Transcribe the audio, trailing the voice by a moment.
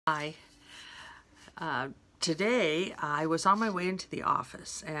Hi. Today I was on my way into the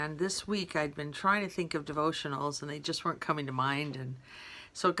office, and this week I'd been trying to think of devotionals and they just weren't coming to mind, and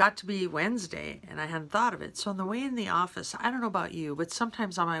so it got to be Wednesday and I hadn't thought of it. So on the way in the office, I don't know about you, but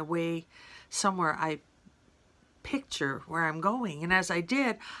sometimes on my way somewhere I picture where I'm going, and as I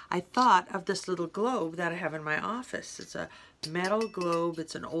did, I thought of this little globe that I have in my office. It's a metal globe.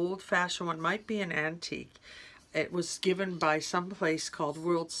 It's an old-fashioned one, might be an antique. It was given by some place called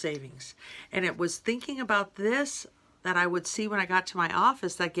World Savings, and it was thinking about this that I would see when I got to my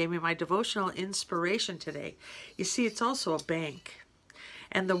office that gave me my devotional inspiration today. You see, it's also a bank,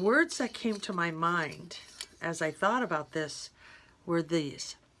 and the words that came to my mind as I thought about this were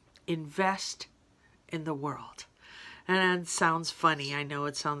these: invest in the world. And it sounds funny. I know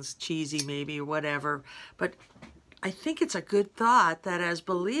it sounds cheesy maybe or whatever, but I think it's a good thought that as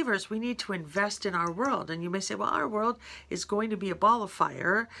believers we need to invest in our world. And you may say, well, our world is going to be a ball of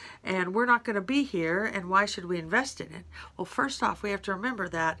fire and we're not going to be here, and why should we invest in it? Well, first off, we have to remember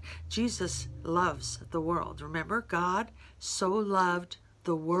that Jesus loves the world. Remember, God so loved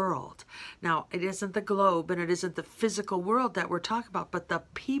the world. Now, it isn't the globe and it isn't the physical world that we're talking about, but the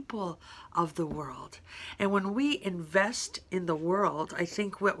people of the world. And when we invest in the world, I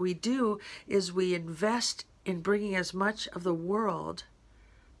think what we do is we invest in bringing as much of the world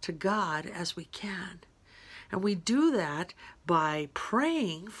to God as we can. And we do that by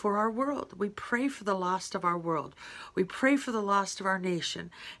praying for our world. We pray for the lost of our world. We pray for the lost of our nation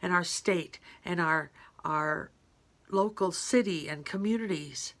and our state and our local city and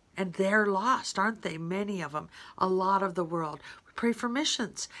communities. And they're lost, aren't they? Many of them, a lot of the world. We pray for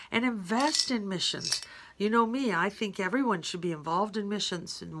missions and invest in missions. You know me, I think everyone should be involved in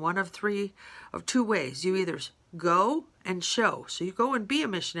missions in one of two ways. You either go and show, so you go and be a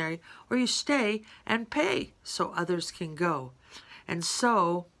missionary, or you stay and pay so others can go. And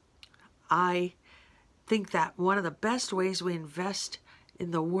so I think that one of the best ways we invest in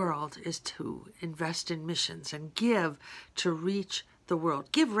the world is to invest in missions and give to reach the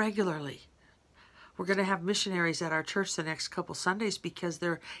world. Give regularly. We're going to have missionaries at our church the next couple Sundays because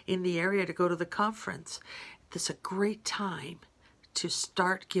they're in the area to go to the conference. This is a great time to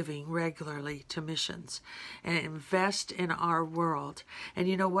start giving regularly to missions and invest in our world. And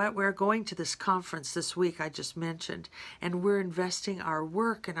you know what? We're going to this conference this week I just mentioned, and we're investing our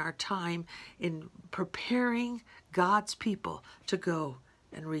work and our time in preparing God's people to go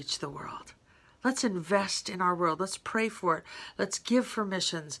and reach the world. Let's invest in our world. Let's pray for it. Let's give for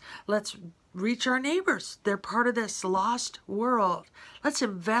missions. Let's reach our neighbors. They're part of this lost world. Let's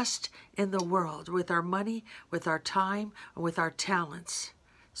invest in the world with our money, with our time, and with our talents,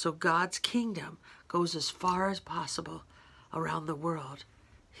 so God's kingdom goes as far as possible around the world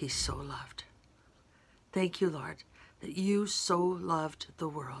He's so loved. Thank you, Lord, that you so loved the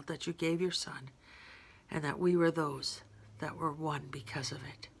world, that you gave your Son, and that we were those that were won because of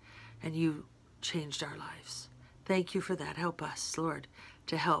it. And you changed our lives. Thank you for that. Help us, Lord,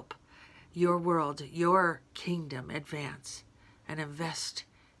 to help your world, your kingdom advance and invest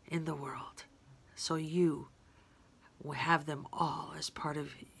in the world so you will have them all as part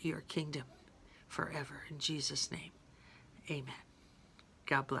of your kingdom forever. In Jesus' name, amen.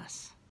 God bless.